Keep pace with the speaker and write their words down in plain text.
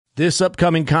This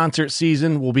upcoming concert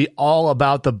season will be all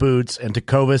about the boots, and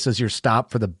Tecovas is your stop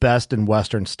for the best in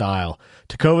Western style.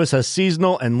 Tecovas has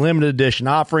seasonal and limited edition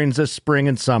offerings this spring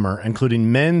and summer,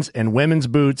 including men's and women's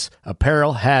boots,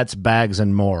 apparel, hats, bags,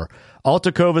 and more. All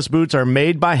Tecovas boots are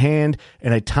made by hand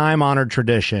in a time-honored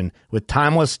tradition with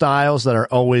timeless styles that are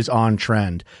always on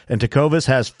trend. And Tecovas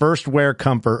has first wear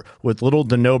comfort with little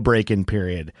to no break-in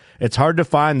period. It's hard to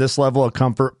find this level of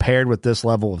comfort paired with this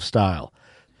level of style.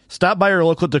 Stop by your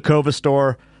local Tecovas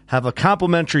store, have a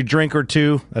complimentary drink or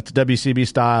two, that's WCB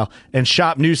style, and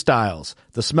shop new styles.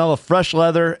 The smell of fresh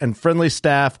leather and friendly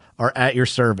staff are at your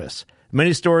service.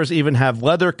 Many stores even have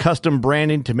leather custom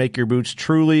branding to make your boots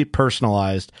truly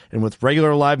personalized. And with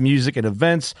regular live music and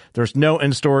events, there's no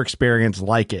in-store experience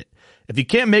like it. If you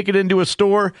can't make it into a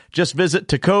store, just visit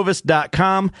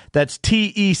tecovas.com. That's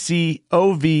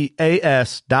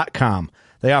TECOVAS.com.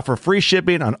 They offer free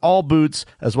shipping on all boots,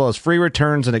 as well as free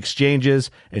returns and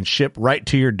exchanges, and ship right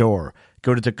to your door.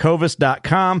 Go to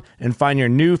tecovas.com and find your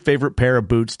new favorite pair of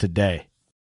boots today.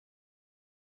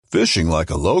 Fishing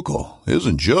like a local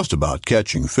isn't just about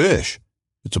catching fish.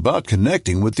 It's about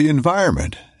connecting with the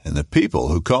environment and the people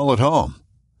who call it home.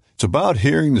 It's about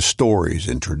hearing the stories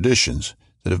and traditions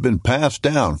that have been passed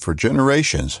down for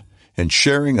generations and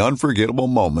sharing unforgettable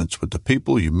moments with the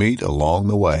people you meet along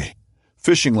the way.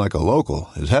 Fishing like a local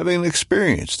is having an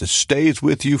experience that stays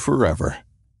with you forever.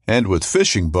 And with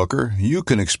Fishing Booker, you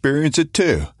can experience it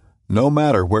too, no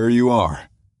matter where you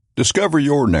are. Discover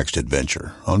your next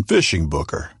adventure on Fishing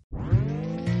Booker.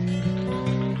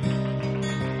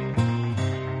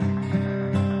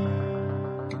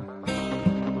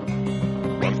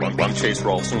 I'm Chase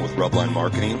Ralston with Rubline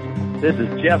Marketing. This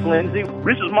is Jeff Lindsay.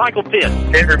 This is Michael Pitt.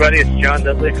 Hey everybody, it's John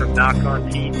Dudley from Knock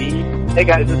on TV. Hey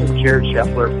guys, this is Jared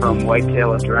Scheffler from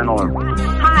Whitetail Adrenaline.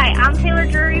 Hi, I'm Taylor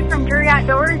Drury from Drury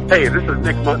Outdoors. Hey, this is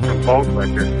Nick Mutt from Bone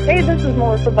Collector. Hey, this is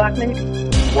Melissa Bachman.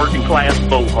 Working Class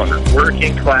Bow Hunter.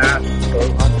 Working Class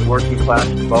Bow Hunter. Working Class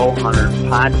Bow Hunter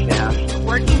Podcast.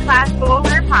 Working Class Bow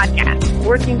Hunter Podcast.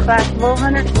 Working Class Bow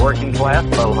Hunter. Working Class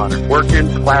Bow Hunter.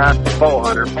 Working Class Bow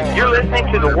Hunter. You're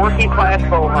listening to the Working Class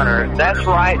Bow Hunter. That's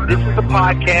right, this is a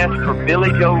podcast for Billy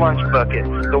Joe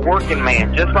Lunchbucket, the working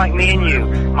man, just like me and you.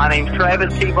 My name's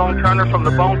Travis T-Bone Turner from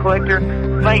the Bone Collector.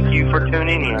 Thank you for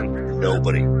tuning in.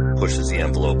 Nobody pushes the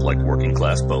envelope like Working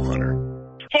Class Bow Hunter.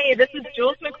 Hey, this is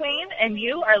Jules McQueen, and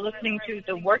you are listening to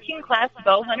the Working Class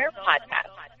Bow Hunter Podcast.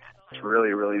 It's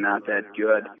really, really not that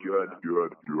good. Working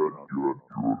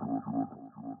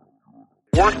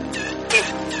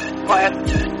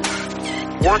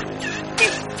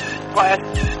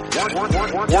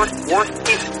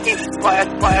Class.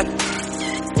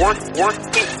 Working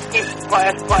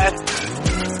Class.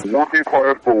 Working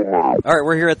Class Bow Hunter. All right,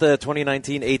 we're here at the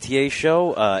 2019 ATA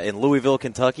show in Louisville,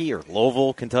 Kentucky, or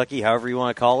Louisville, Kentucky, however you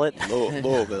want to call it.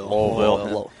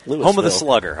 Louisville. Home of the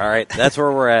Slugger, all right? That's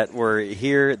where we're at. We're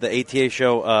here, the ATA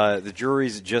show. The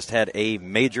jury's just had a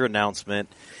major announcement.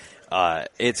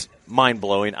 It's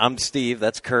mind-blowing. I'm Steve.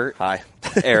 That's Kurt. Hi.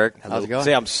 Eric. How's it going?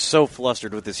 See, I'm so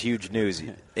flustered with this huge news.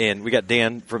 And we got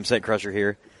Dan from Scent Crusher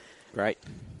here. Right.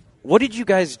 What did you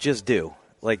guys just do?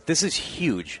 Like, this is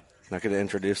huge. Not going to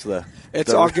introduce the...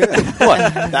 It's all good.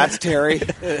 What? That's Terry.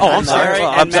 Oh, I'm sorry.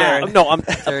 Terry.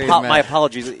 My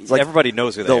apologies. Like everybody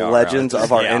knows who they the are. legends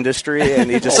of our industry, and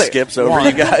he just skips over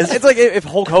you guys. It's like if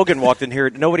Hulk Hogan walked in here,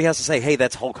 nobody has to say, hey,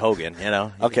 that's Hulk Hogan, you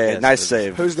know? Okay, nice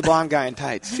save. Who's the blonde guy in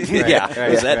tights? Who's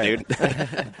that dude?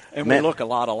 And we look a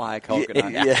lot alike,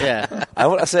 Hogan. Yeah. I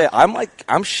want to say,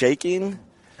 I'm shaking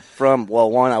from,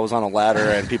 well, one, I was on a ladder,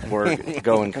 and people were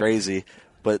going crazy.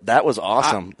 But that was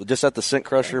awesome. Just at the Scent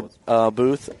Crusher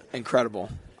booth. Incredible.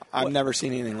 I've never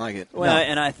seen anything like it. Well,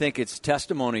 and I think it's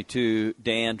testimony to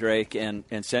Dan Drake and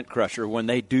Scent Crusher. When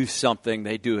they do something,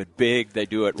 they do it big, they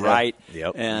do it right.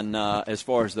 Yep. And as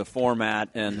far as the format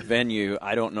and the venue,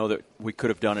 I don't know that we could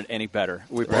have done it any better.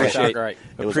 We appreciate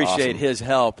awesome. his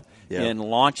help in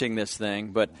launching this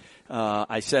thing. But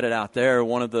I said it out there,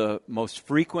 one of the most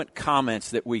frequent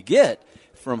comments that we get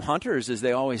from hunters is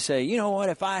they always say, you know what,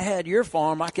 if I had your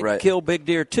farm, I could kill big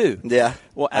deer too. Yeah.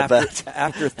 Well,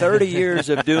 after 30 years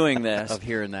of doing this, of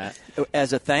hearing that,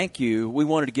 as a thank you, we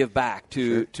wanted to give back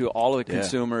to all of the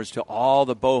consumers, to all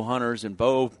the bow hunters and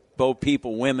bow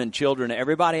people, women, children,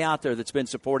 everybody out there that's been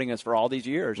supporting us for all these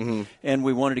years. Mm-hmm. And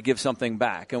we wanted to give something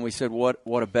back. And we said, what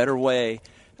a better way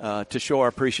to show our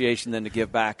appreciation than to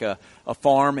give back a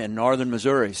farm in northern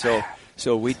Missouri. So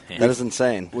that is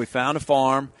insane. We found a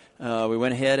farm. We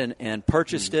went ahead and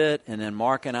purchased it, and then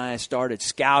Mark and I started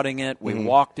scouting it. We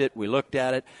walked it. We looked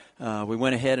at it. We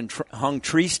went ahead and hung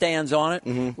tree stands on it.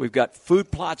 We've got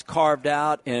food plots carved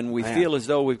out, and we feel as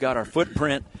though we've got our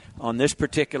footprint on this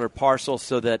particular parcel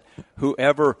so that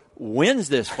whoever wins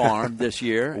this farm this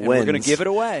year, and we're going to give it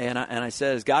away. And I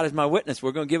said, as God is my witness,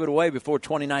 we're going to give it away before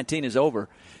 2019 is over.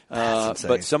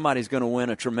 But somebody's going to win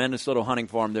a tremendous little hunting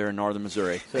farm there in northern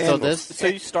Missouri. So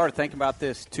you started thinking about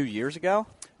this 2 years ago?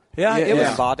 Yeah, it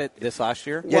was bought it this last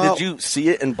year. Yeah, did you see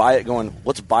it and buy it going,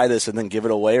 let's buy this and then give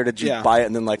it away? Or did you buy it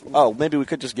and then like, oh, maybe we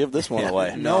could just give this one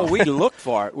away? No, we looked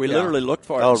for it. We literally looked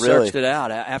for it and searched it out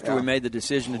after we made the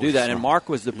decision to do that. And Mark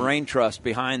was the brain trust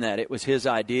behind that. It was his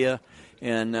idea.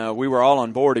 And we were all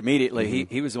on board immediately.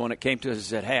 He was the one that came to us and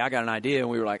said, hey, I got an idea. And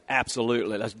we were like,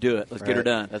 absolutely, let's do it. Let's get her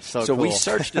done. That's so cool. cool. We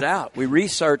searched it out. We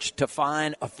researched to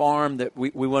find a farm that we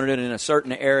wanted it in a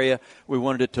certain area. We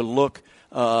wanted it to look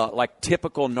like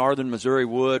typical northern Missouri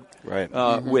would,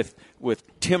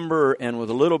 with timber and with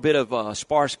a little bit of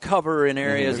sparse cover in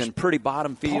areas and pretty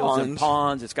bottom fields and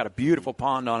ponds. It's got a beautiful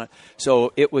pond on it.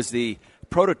 So it was the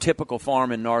prototypical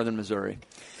farm in northern Missouri.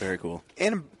 Very cool.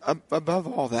 And above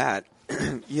all that,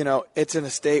 it's in a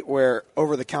state where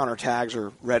over-the-counter tags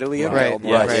are readily available.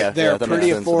 They're pretty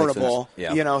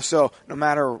affordable. So no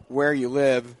matter where you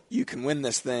live, you can win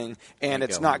this thing, and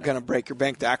it's not going to break your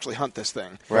bank to actually hunt this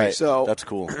thing. Right. So that's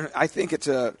cool. I think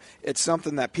it's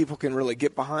something that people can really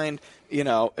get behind.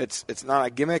 It's not a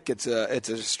gimmick. It's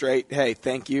a straight, hey,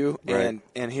 thank you, and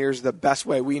here's the best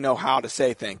way we know how to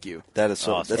say thank you. That is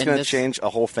so. Awesome. That's going to change a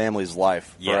whole family's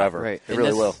life forever. Right. It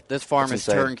really will. This farm is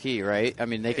turnkey, right? I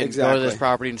mean, they can go to this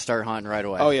property and start hunting right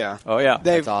away. Oh yeah.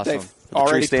 That's awesome.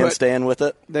 Already tree stand staying with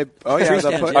it. Are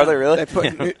they really? They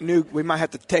put new. We might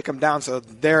have to take them down so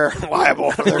they're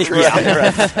liable for their tree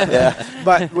stand.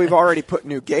 But we've already put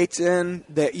new gates in.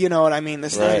 That you know what I mean.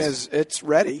 This thing it's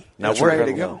ready. Now it's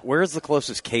ready to go. Where's the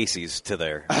closest Casey's to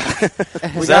there?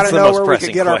 We got to know where we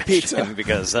can get our pizza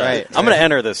because I'm going to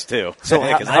enter this too. So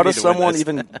how does someone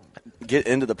even get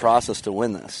into the process to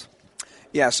win this?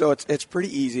 Yeah, so it's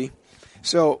pretty easy.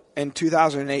 So in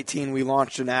 2018, we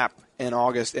launched an app in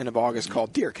end of August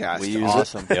called DeerCast. We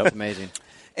use it. Yep, amazing.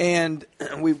 And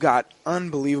we've got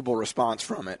unbelievable response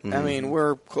from it. I mean,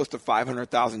 we're close to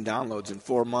 500,000 downloads in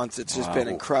 4 months. It's just been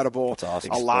incredible. That's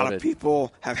awesome. A lot of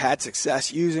people have had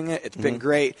success using it. It's been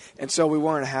great. And so we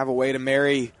wanted to have a way to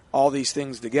marry all these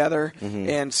things together.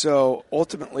 And so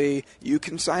ultimately you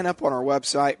can sign up on our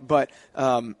website, but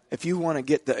if you want to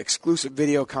get the exclusive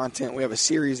video content, we have a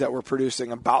series that we're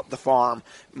producing about the farm.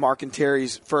 Mark and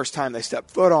Terry's first time they step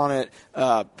foot on it,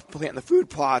 planting the food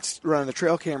plots, running the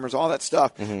trail cameras, all that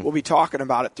stuff. We'll be talking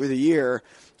about it through the year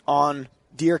on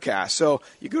DeerCast. So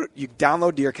you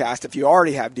download DeerCast. If you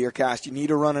already have DeerCast, you need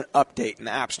to run an update in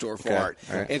the App Store for it.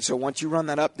 Right. And so once you run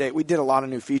that update, we did a lot of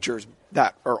new features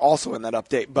that are also in that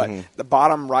update. But the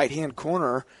bottom right-hand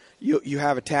corner, you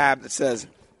have a tab that says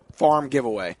Farm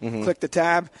Giveaway. Click the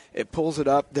tab. It pulls it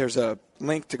up. There's a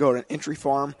link to go to an entry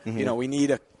farm. We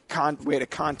need a way to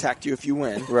contact you if you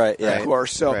win. Of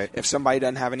course. So if somebody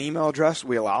doesn't have an email address,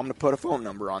 we allow them to put a phone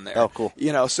number on there. Oh, cool.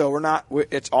 So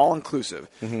it's all inclusive.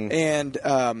 And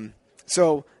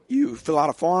so you fill out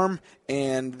a form,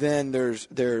 and then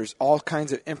there's all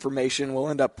kinds of information. We'll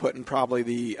end up putting probably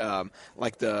the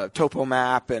the topo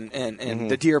map and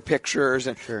the deer pictures,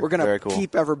 and we're going to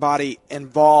keep everybody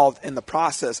involved in the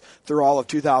process through all of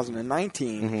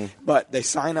 2019. But they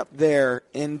sign up there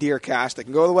in DeerCast. They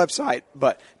can go to the website,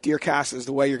 but DeerCast is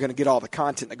the way you're going to get all the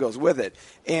content that goes with it.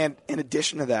 And in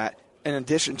addition to that, in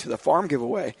addition to the farm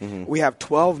giveaway, we have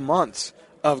 12 months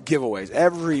of giveaways.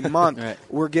 Every month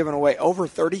we're giving away over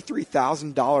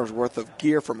 $33,000 worth of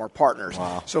gear from our partners.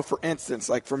 Wow. So for instance,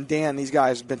 like from Dan, these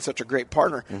guys have been such a great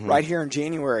partner. Right here in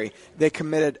January, they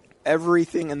committed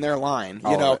everything in their line,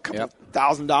 a couple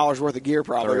 $1,000 worth of gear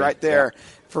probably right there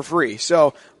for free.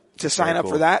 So to sign up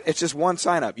for that, it's just one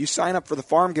sign up. You sign up for the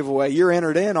farm giveaway, you're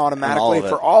entered in automatically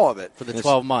for all of it. For the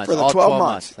 12 months. For the 12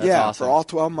 months. That's awesome. For all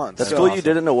 12 months. That's cool. You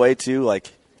did it in a way too,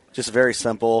 like just very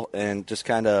simple and just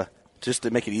kind of just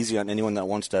to make it easy on anyone that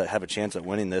wants to have a chance at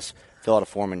winning this. Fill out a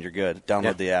form and you're good.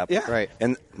 Download the app. Yeah. Right.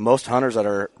 And most hunters that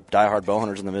are diehard bow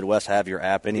hunters in the Midwest have your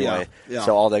app anyway. Yeah.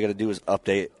 So all they got to do is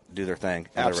update, do their thing,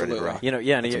 and Absolutely. they're ready to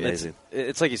rock. And it's amazing.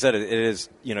 It's like you said, it is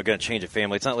going to change a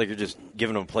family. It's not like you're just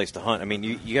giving them a place to hunt. I mean,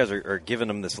 you guys are giving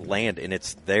them this land and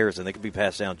it's theirs, and they can be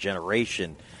passed down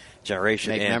generation. Make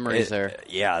memories there.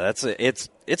 Yeah, that's it's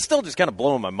still just kind of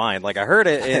blowing my mind. Like I heard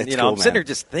it, and cool, I'm sitting here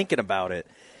just thinking about it.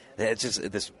 It's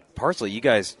just this parcel you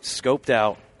guys scoped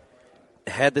out,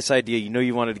 had this idea.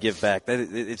 You wanted to give back.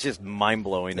 It's just mind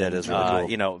blowing. That is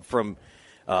really cool. From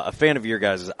a fan of your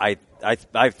guys, I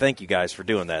thank you guys for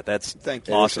doing that. That's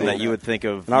awesome that you would think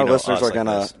of. And our listeners are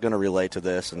like gonna relate to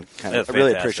this and kind of That's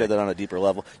really fantastic. appreciate that on a deeper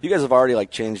level. You guys have already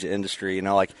changed the industry.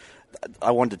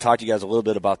 I wanted to talk to you guys a little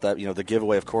bit about that, the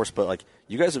giveaway, of course, but like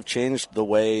you guys have changed the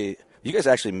way you guys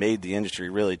actually made the industry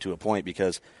really to a point,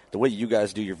 because the way you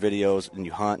guys do your videos and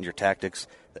you hunt and your tactics,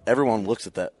 everyone looks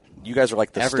at that. You guys are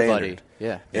like the standard.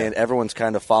 Yeah. And everyone's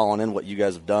kind of following in what you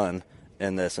guys have done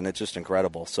in this, and it's just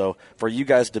incredible. So for you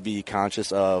guys to be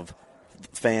conscious of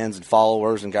fans and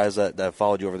followers and guys that have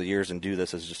followed you over the years and do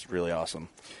this is just really awesome.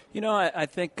 I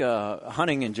think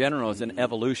hunting in general is an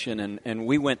evolution, and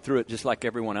we went through it just like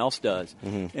everyone else does.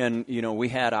 Mm-hmm. And, we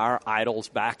had our idols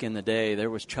back in the day. There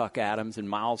was Chuck Adams and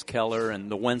Miles Keller and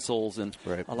the Wensels and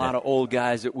a lot of old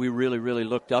guys that we really, really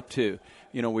looked up to.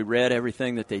 We read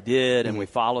everything that they did, and we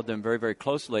followed them very, very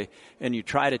closely. And you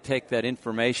try to take that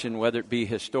information, whether it be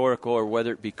historical or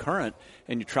whether it be current,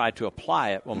 and you try to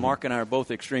apply it. Well, Mark and I are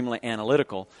both extremely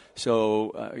analytical.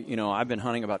 So, I've been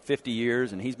hunting about 50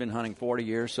 years, and he's been hunting 40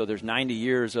 years. So there's 90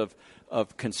 years of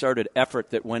concerted effort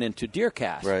that went into deer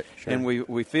cast. Right, sure. And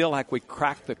we feel like we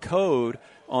cracked the code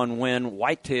on when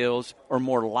whitetails are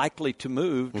more likely to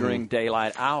move during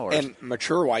daylight hours. And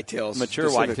mature whitetails. Mature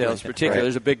whitetails, particularly. Right.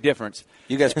 There's a big difference.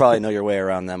 You guys probably know your way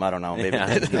around them. I don't know. Maybe.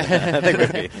 I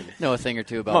think we know a thing or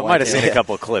two about might have seen a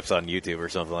couple of clips on YouTube or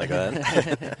something like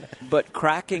that. But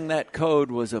cracking that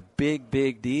code was a big,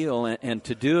 big deal. And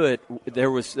to do it, there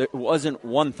wasn't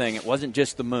one thing. It wasn't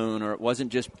just the moon, or it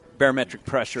wasn't just barometric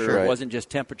pressure. Sure. It wasn't just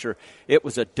temperature. It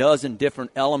was a dozen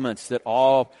different elements that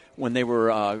all, when they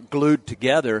were glued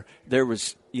together, there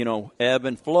was, ebb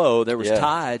and flow. There was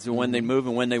tides and when they move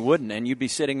and when they wouldn't. And you'd be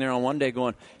sitting there on one day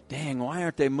going, dang, why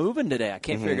aren't they moving today? I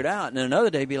can't figure it out. And then another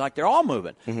day be like, they're all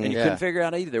moving. And you couldn't figure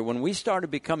out either. When we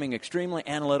started becoming extremely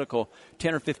analytical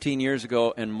 10 or 15 years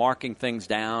ago and marking things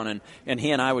down, and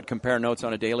he and I would compare notes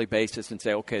on a daily basis and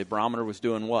say, okay, the barometer was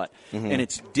doing what? And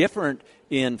it's different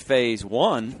in phase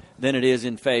 1 than it is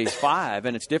in phase 5,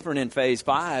 and it's different in phase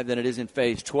 5 than it is in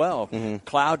phase 12.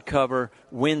 Cloud cover,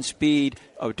 wind speed,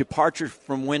 departure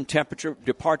from wind temperature,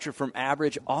 departure from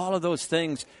average, all of those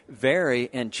things vary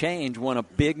and change when a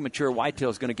big mature whitetail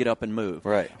is going to get up and move.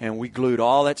 Right. And we glued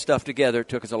all that stuff together. It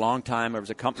took us a long time. There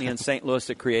was a company in St. Louis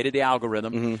that created the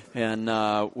algorithm,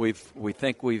 and we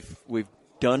think we've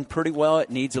done pretty well. It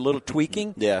needs a little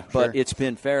tweaking, but it's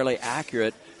been fairly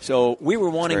accurate. So we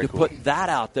were wanting to put that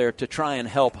out there to try and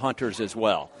help hunters as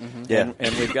well. And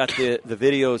we've got the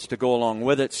videos to go along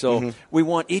with it. So we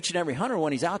want each and every hunter,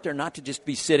 when he's out there, not to just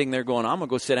be sitting there going, I'm going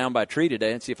to go sit down by a tree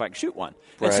today and see if I can shoot one.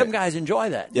 And some guys enjoy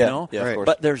that, you know. Of course.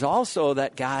 But there's also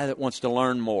that guy that wants to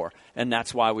learn more, and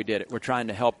that's why we did it. We're trying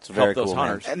to help those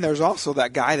hunters. And there's also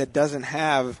that guy that doesn't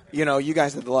have, you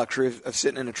guys have the luxury of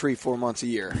sitting in a tree 4 months a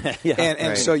year.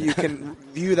 So you can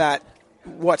view that,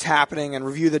 what's happening, and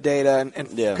review the data and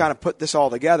kind of put this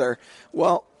all together.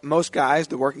 Well, most guys,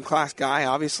 the working class guy,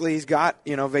 obviously he's got,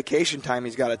 vacation time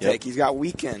he's got to take. He's got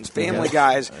weekends, family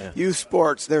guys, youth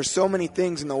sports. There's so many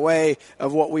things in the way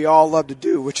of what we all love to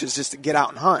do, which is just to get out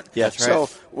and hunt. So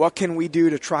what can we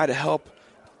do to try to help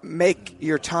make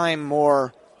your time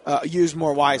more used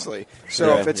more wisely?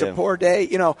 So if it's a poor day,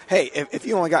 hey, if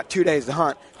you only got 2 days to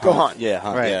hunt, go hunt.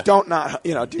 Don't not,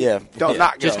 don't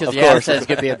not go. Just because the ad says it's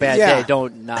going to be a bad day,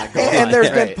 don't not go hunt. And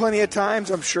there's been plenty of times,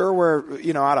 I'm sure, where,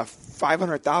 out of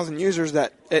 500,000 users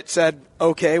that it said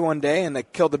okay one day and they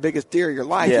killed the biggest deer of your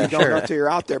life. You don't know until you're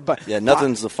out there. But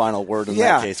nothing's the final word in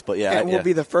that case. But and we'll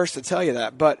be the first to tell you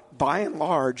that. But by and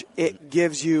large, it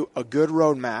gives you a good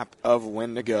roadmap of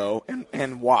when to go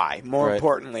and why. More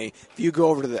importantly, if you go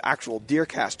over to the actual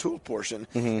DeerCast tool portion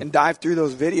and dive through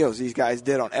those videos these guys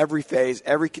did on every phase,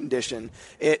 every condition,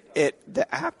 the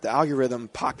algorithm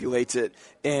populates it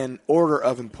in order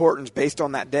of importance based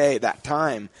on that day, that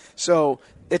time. So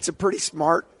it's a pretty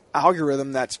smart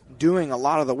algorithm that's doing a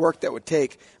lot of the work that would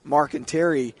take Mark and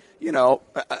Terry, an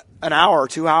hour or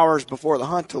 2 hours before the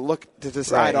hunt to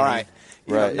decide, all right,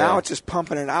 now it's just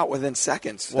pumping it out within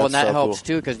seconds. Well, and that helps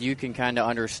too, because you can kind of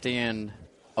understand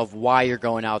of why you're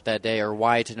going out that day or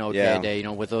why it's an okay day.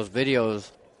 With those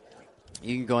videos,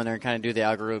 you can go in there and kind of do the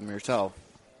algorithm yourself.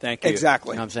 Thank you.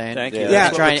 Exactly. You know what I'm saying? Thank you. Yeah,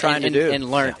 that's what we're trying to do.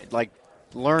 And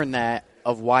learn that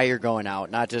of why you're going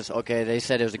out, not just, okay, they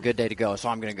said it was a good day to go, so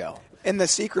I'm going to go. And the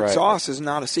secret sauce is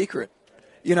not a secret.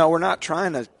 We're not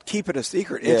trying to keep it a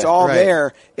secret. It's all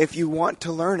there. If you want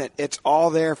to learn it, it's all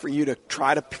there for you to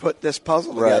try to put this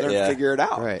puzzle together and figure it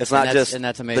out. Right. It's not just and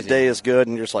that's amazing. The day is good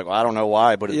and you're just like, well, I don't know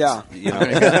why, but it's, I'm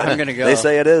going to go. They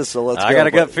say it is, so let's go. I got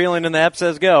a gut feeling and the app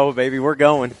says go, baby, we're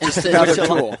going. Another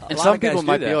tool. And some people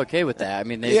might be okay with that. I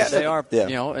mean, they are,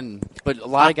 but a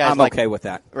lot of guys I'm okay with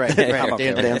that. Right.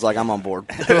 Dan's like, I'm on board.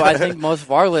 So I think most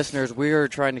of our listeners, we are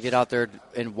trying to get out there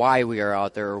and why we are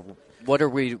out there.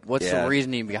 What's the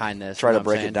reasoning behind this? Try to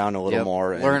break it down a little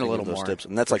more. And learn a little more. Tips.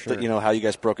 And that's like, how you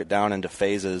guys broke it down into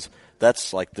phases.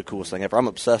 That's like the coolest thing ever. I'm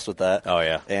obsessed with that. Oh,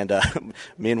 yeah. And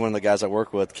me and one of the guys I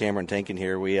work with, Cameron Tankin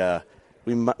here, we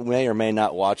may or may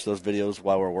not watch those videos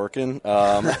while we're working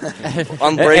on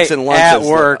breaks and lunches.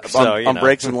 At work, on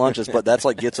breaks and lunches, but that's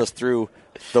like gets us through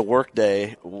the work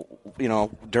day,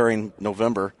 during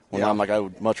November when I'm like, I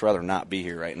would much rather not be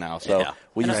here right now. So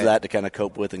we use that to kind of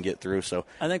cope with and get through. So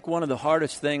I think one of the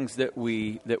hardest things that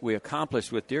we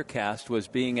accomplished with DeerCast was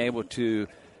being able to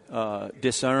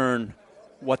discern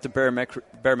what the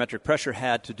barometric pressure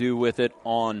had to do with it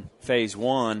on phase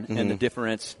 1 and the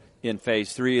difference in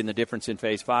phase 3 and the difference in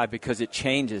phase 5, because it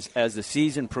changes as the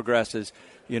season progresses.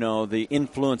 The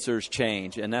influencers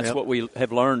change, and that's what we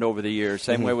have learned over the years.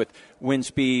 Same way with wind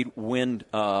speed, wind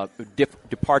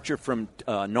departure from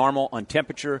normal on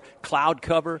temperature, cloud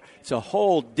cover. It's a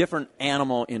whole different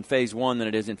animal in phase 1 than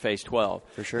it is in phase 12.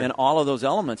 For sure. And all of those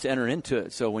elements enter into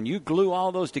it. So when you glue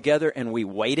all those together and we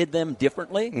weighted them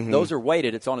differently, those are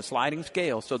weighted. It's on a sliding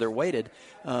scale, so they're weighted.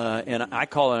 And I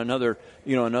call it another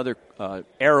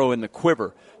arrow in the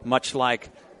quiver, much like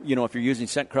if you're using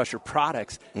Scent Crusher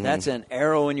products, that's an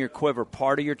arrow in your quiver,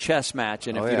 part of your chess match.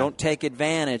 And if you don't take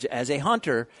advantage as a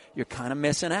hunter, you're kind of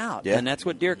missing out. Yeah. And that's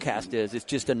what DeerCast is. It's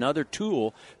just another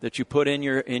tool that you put in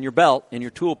your belt, in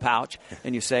your tool pouch,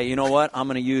 and you say, you know what, I'm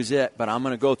going to use it, but I'm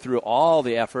going to go through all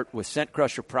the effort with Scent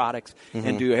Crusher products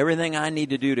and do everything I need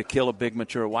to do to kill a big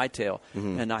mature whitetail.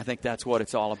 And I think that's what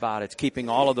it's all about. It's keeping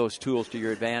all of those tools to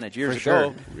your advantage. Years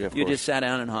ago, you just sat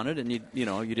down and hunted, and you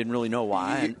didn't really know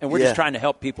why. And we're just trying to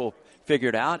help people figure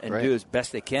it out and do as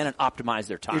best they can and optimize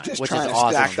their time. You're just which trying is to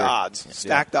awesome. stack the odds.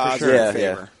 Stack the odds in your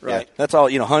favor. Right. Yeah. That's all,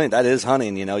 hunting, that is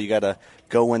hunting. You got to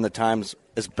go when the time's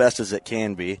as best as it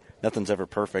can be. Nothing's ever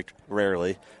perfect,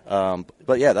 rarely. But,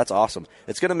 that's awesome.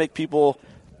 It's going to make people,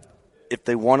 if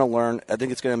they want to learn, I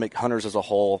think it's going to make hunters as a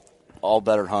whole all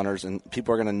better hunters, and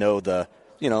people are going to know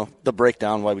the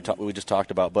breakdown, what we just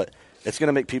talked about. But it's going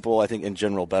to make people, I think, in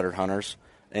general, better hunters.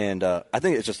 And I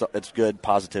think it's good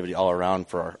positivity all around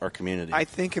for our community. I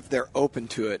think if they're open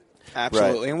to it,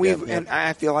 absolutely. Right. And and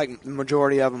I feel like the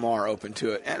majority of them are open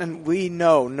to it. And we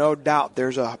know, no doubt,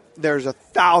 there's a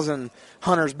 1,000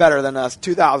 hunters better than us,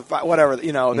 2,000, whatever.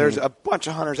 There's a bunch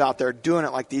of hunters out there doing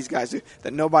it like these guys do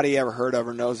that nobody ever heard of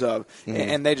or knows of,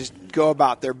 and they just go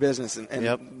about their business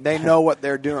and they know what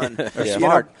they're doing. They're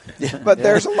smart. But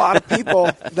there's a lot of people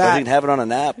that they can have it on a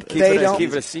nap. Keep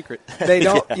it a secret. They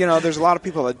don't. There's a lot of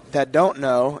people that don't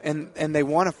know, and they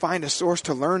want to find a source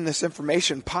to learn this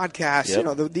information.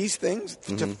 Podcasts, these things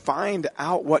to find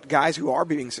out what guys who are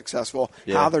being successful,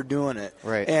 how they're doing it.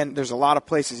 Right. And there's a lot of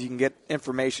places you can get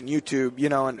information, YouTube,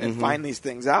 and find these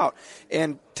things out.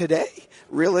 And today,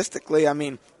 realistically,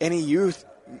 any youth,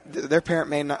 their parent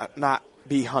may not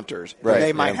be hunters. Right.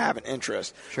 They might have an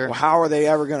interest. Sure. Well, how are they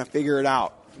ever going to figure it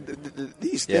out?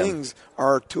 These things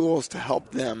are tools to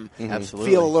help them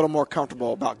feel a little more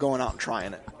comfortable about going out and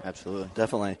trying it. Absolutely.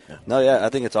 Definitely. No, I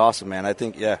think it's awesome, man. I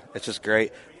think, it's just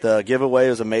great. The giveaway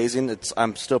was amazing.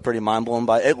 I'm still pretty mind-blown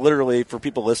by it. Literally, for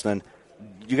people listening,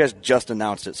 you guys just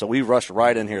announced it, so we rushed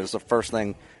right in here. This is the first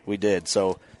thing we did.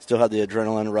 So still had the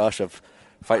adrenaline rush of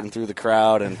fighting through the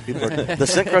crowd. And people the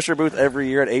Scent Crusher booth every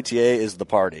year at ATA is the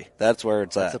party. That's where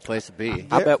it's at. That's the place to be.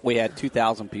 I bet we had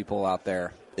 2,000 people out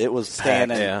there. It was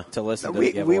standing to listen to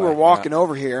the giveaway. We were walking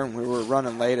over here, and we were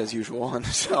running late as usual. And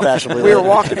so we were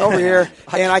walking over here,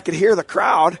 and I could hear the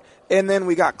crowd. And then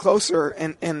we got closer,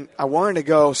 and I wanted to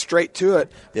go straight to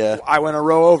it. Yeah. I went a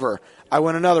row over. I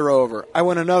went another row over. I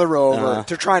went another row over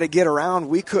to try to get around.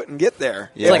 We couldn't get there.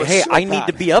 Yeah. It's like, hey, I need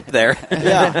to be up there.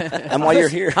 Yeah. And while you're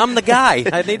here, I'm the guy.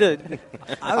 I need to.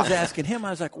 I was asking him,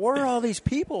 I was like, where are all these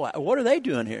people at? What are they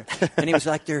doing here? And he was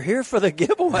like, they're here for the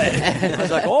giveaway. And I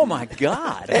was like, oh, my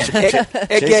God.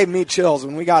 It gave me chills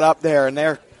when we got up there, and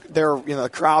they're the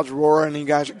crowd's roaring, and you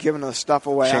guys are giving the stuff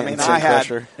away.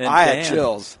 I had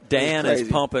chills. Dan is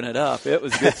pumping it up. It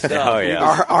was good stuff. Oh,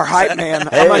 yeah. Our hype man.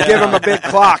 I'm going to give him a big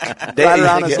clock right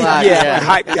around his neck. Yeah,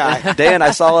 hype guy. Dan,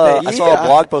 I saw a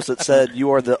blog post that said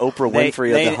you are the Oprah Winfrey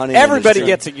of the hunting Everybody industry.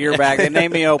 gets a gear bag. They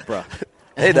name me Oprah.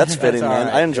 Hey, that's fitting, man.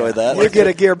 Right. I enjoy that. You get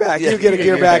a gear bag. You get a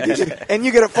gear bag. And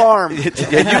you get a farm. You get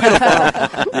a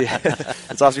farm.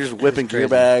 It's awesome. You're just whipping gear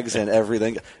bags and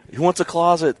everything. Who wants a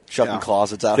closet? Chucking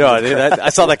closets out. No, dude, I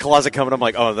saw that closet coming. I'm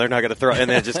like, oh, they're not going to throw it. And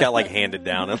then it just got handed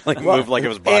down and moved like it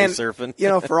was body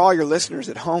surfing. For all your listeners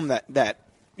at home that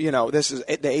this is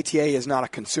the ATA is not a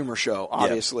consumer show.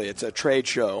 Obviously, it's a trade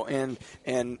show,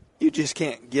 and you just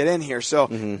can't get in here. So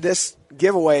this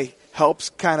giveaway helps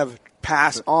kind of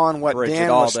pass on what Bridge Dan it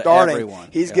all was to starting. everyone.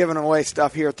 He's giving away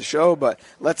stuff here at the show, but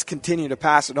let's continue to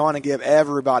pass it on and give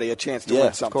everybody a chance to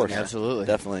win something. Of course. Here. Absolutely.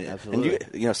 Definitely. Absolutely.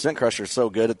 And you know, Scent Crusher is so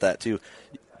good at that too.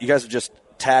 You guys have just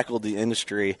tackled the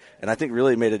industry, and I think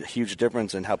really made a huge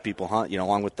difference in how people hunt, you know,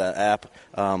 along with that app.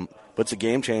 But it's a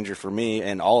game changer for me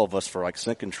and all of us for like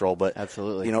scent control. But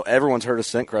absolutely, you know, everyone's heard of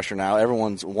Scent Crusher now.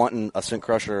 Everyone's wanting a Scent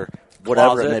Crusher,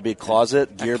 whatever it may be,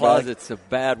 closet, gear bag. Closet's a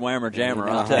bad whammer jammer.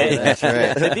 I'll tell you that. That's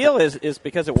right. The deal is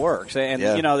because it works, and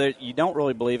Yeah. you know you don't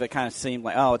really believe it. Kind of seemed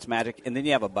like, oh, it's magic, and then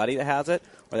you have a buddy that has it,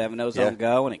 or they have an Ozone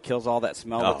Go, and it kills all that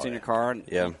smell that's in your car,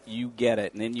 and you get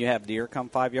it, and then you have deer come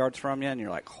 5 yards from you, and you're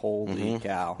like, holy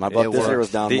cow! My buck this year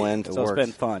was downwind. So it's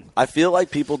been fun. I feel like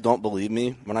people don't believe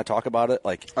me when I talk about it.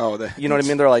 Like, you know what I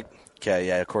mean? They're like, okay,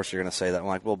 yeah, of course you're going to say that. I'm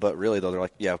like, well, but really though, they're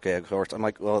like, yeah, okay, of course. I'm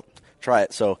like, well, try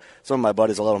it. So some of my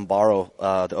buddies, I let them borrow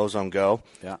the Ozone Go,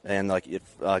 and like if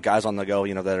guys on the go,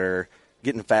 you know, that are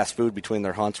getting fast food between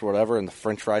their hunts or whatever, and the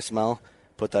French fry smell,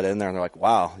 put that in there, and they're like,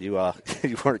 wow, you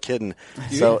you weren't kidding.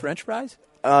 Do you eat French fries?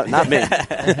 Not me.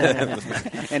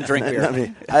 And drink beer. Not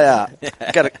me. I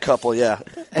got a couple, yeah.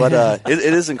 But it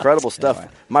is incredible stuff.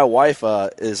 My wife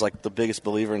is like the biggest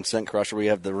believer in Scent Crusher. We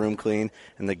have the room clean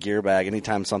and the gear bag.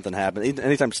 Anytime something happens,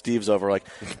 anytime Steve's over, like,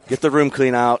 get the room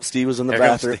clean out. Steve was in the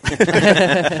bathroom.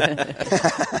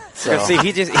 So. See,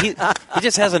 he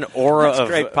just has an aura of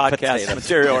great podcast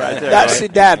material right there. That's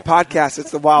Dad podcast.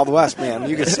 It's the Wild West, man.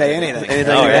 You can say anything.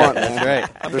 Anything you want, man. That's right.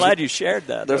 I'm glad you shared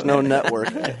that. There's no network.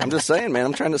 I'm just saying,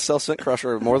 man. I'm trying to sell Scent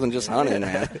Crusher more than just hunting,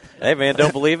 man. Hey, man,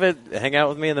 don't believe it? Hang out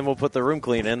with me, and then we'll put the room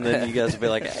clean in. Then you guys will be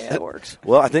like, hey, that works.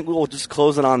 Well, I think we'll just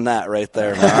close it on that right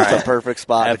there. Man. It's a perfect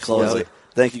spot to close it.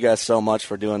 Thank you guys so much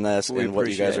for doing this and what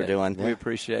you guys are doing. We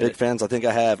appreciate it. Big fans. I think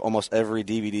I have almost every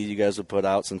DVD you guys have put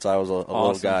out since I was a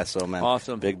little guy. So, man,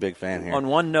 awesome. Big fan here. On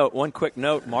one quick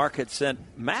note, Mark had sent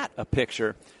Matt a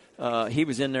picture. He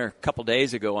was in there a couple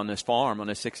days ago on this farm, on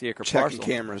this 60-acre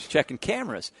parcel. Checking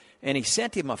cameras. And he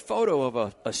sent him a photo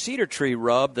of a cedar tree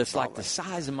rub that's like the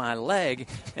size of my leg,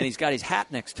 and he's got his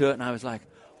hat next to it, and I was like,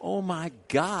 oh, my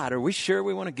God, are we sure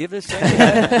we want to give this thing?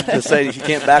 Just say you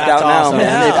can't back out awesome. now,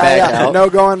 man. Yeah. Back out. No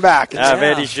going back.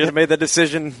 Man, he should have made that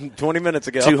decision 20 minutes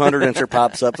ago. 200-incher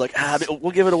pops up. It's like,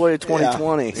 we'll give it away in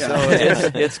 2020. So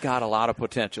it's got a lot of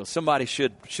potential. Somebody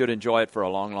should enjoy it for a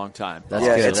long, long time. That's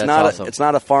good. It's That's not awesome. it's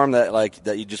not a farm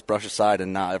that you just brush aside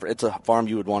and not ever. It's a farm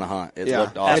you would want to hunt. It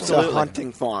looked awesome. It's a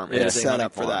hunting farm. It's set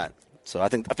up for that. So I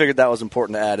figured that was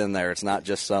important to add in there. It's not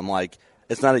just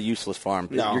it's not a useless farm.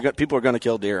 No. People are going to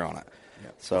kill deer on it.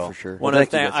 So for sure.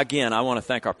 Again, I want to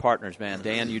thank our partners, man.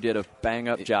 Dan, you did a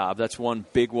bang-up job. That's one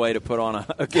big way to put on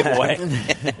a giveaway.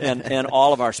 and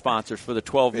all of our sponsors for the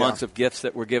 12 months of gifts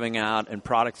that we're giving out and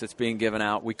products that's being given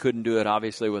out. We couldn't do it,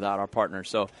 obviously, without our partners.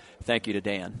 So thank you to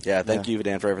Dan. Yeah, thank you,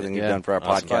 Dan, for everything you've done for our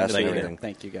podcast and everything.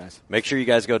 Thank you, guys. Make sure you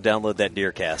guys go download that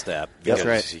DeerCast app.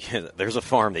 Because there's a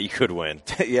farm that you could win.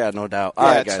 Yeah, no doubt. All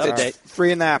right, guys. It's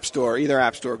free in the App Store, either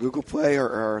App Store, Google Play,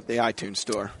 or the iTunes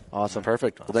Store. Awesome.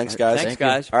 Perfect. Well, thanks, guys. Thanks,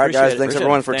 guys. All right, Appreciate guys. it. Thanks, Appreciate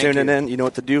everyone, it. for Thank tuning you. in. You know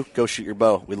what to do. Go shoot your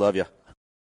bow. We love you.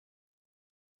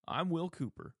 I'm Will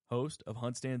Cooper, host of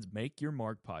HuntStand's Make Your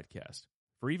Mark podcast.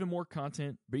 For even more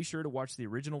content, be sure to watch the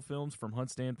original films from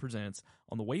HuntStand Presents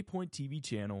on the Waypoint TV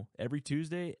channel every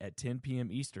Tuesday at 10 p.m.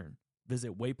 Eastern.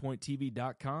 Visit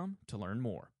waypointtv.com to learn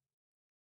more.